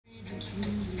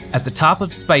At the top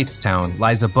of Speightstown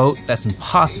lies a boat that's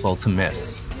impossible to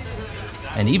miss.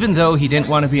 And even though he didn't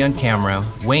want to be on camera,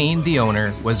 Wayne, the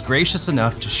owner, was gracious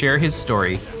enough to share his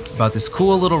story about this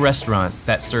cool little restaurant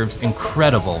that serves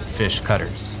incredible fish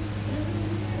cutters.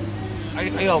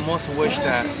 I almost wish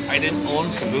that I didn't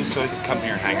own Caboose so I could come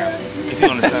here and hang out, if you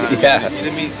understand. Yeah. You know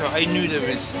what I mean? So I knew there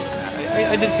was,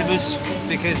 I did Caboose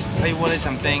because I wanted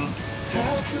something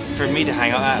for me to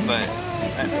hang out at, but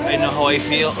I know how I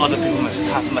feel, other people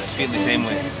must feel the same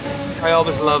way. I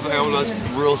always rural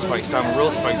Speightstown.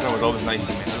 Rural Speightstown was always nice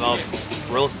to me. I love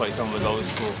rural Speightstown, was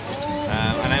always cool.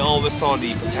 And I always saw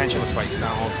the potential of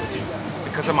Speightstown also too,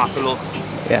 because I'm after locals.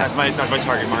 Yeah. That's my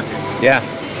target market. Yeah.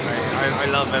 I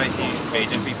love when I see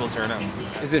Asian people turn up.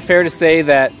 Is it fair to say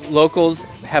that locals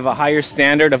have a higher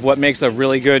standard of what makes a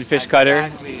really good fish cutter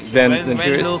than when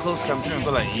tourists? locals come through and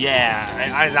go like,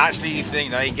 yeah, I actually think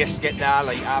that I just get that,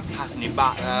 like, patting your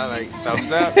back, like,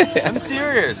 thumbs up. I'm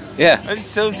serious. Yeah. I'm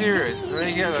so serious. When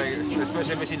I get, like,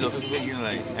 especially if I see local people, you know,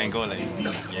 like, and go like,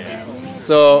 yeah.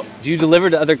 So, do you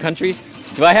deliver to other countries?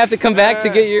 Do I have to come back to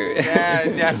get your... Yeah,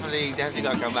 definitely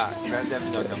gotta come back.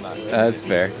 Definitely gotta come back. That's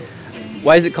fair.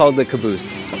 Why is it called the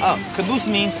Caboose? Oh, Caboose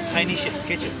means tiny ship's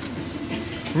kitchen.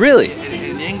 Really?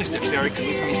 In the English dictionary,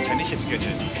 Caboose means tiny ship's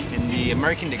kitchen. In the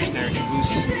American dictionary,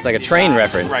 Caboose... It's like a train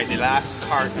reference. Right, the last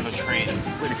cart on a train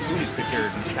where the food is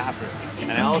prepared in Stafford.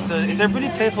 And also, it's a really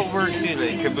playful word too,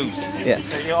 like caboose. Yeah.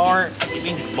 It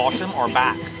means bottom or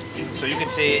back. So you can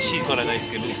say, she's got a nice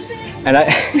caboose. And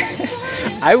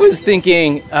I was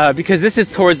thinking, because this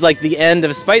is towards like the end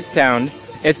of Speightstown,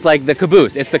 it's like the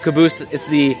Caboose. It's the Caboose. It's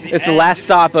the last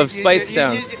stop of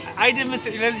Speightstown. I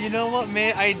didn't. You know what,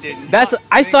 man? I didn't.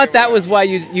 I thought that was why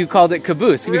you called it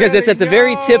Caboose, because it's at the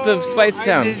very tip of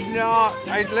Speightstown. I did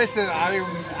not. Listen.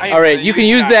 All right, you can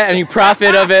use that and you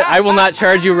profit of it. I will not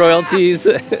charge you royalties.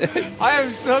 I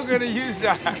am so gonna use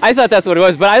that. I thought that's what it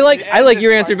was, but I like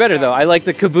your answer better though. I like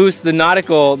the Caboose, the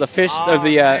nautical, the fish, or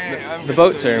the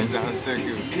boat term. So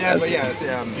good. Yeah, but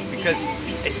yeah, because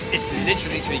it's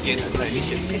literally speaking a tiny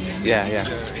ship. Yeah.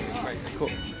 So it's quite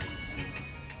cool.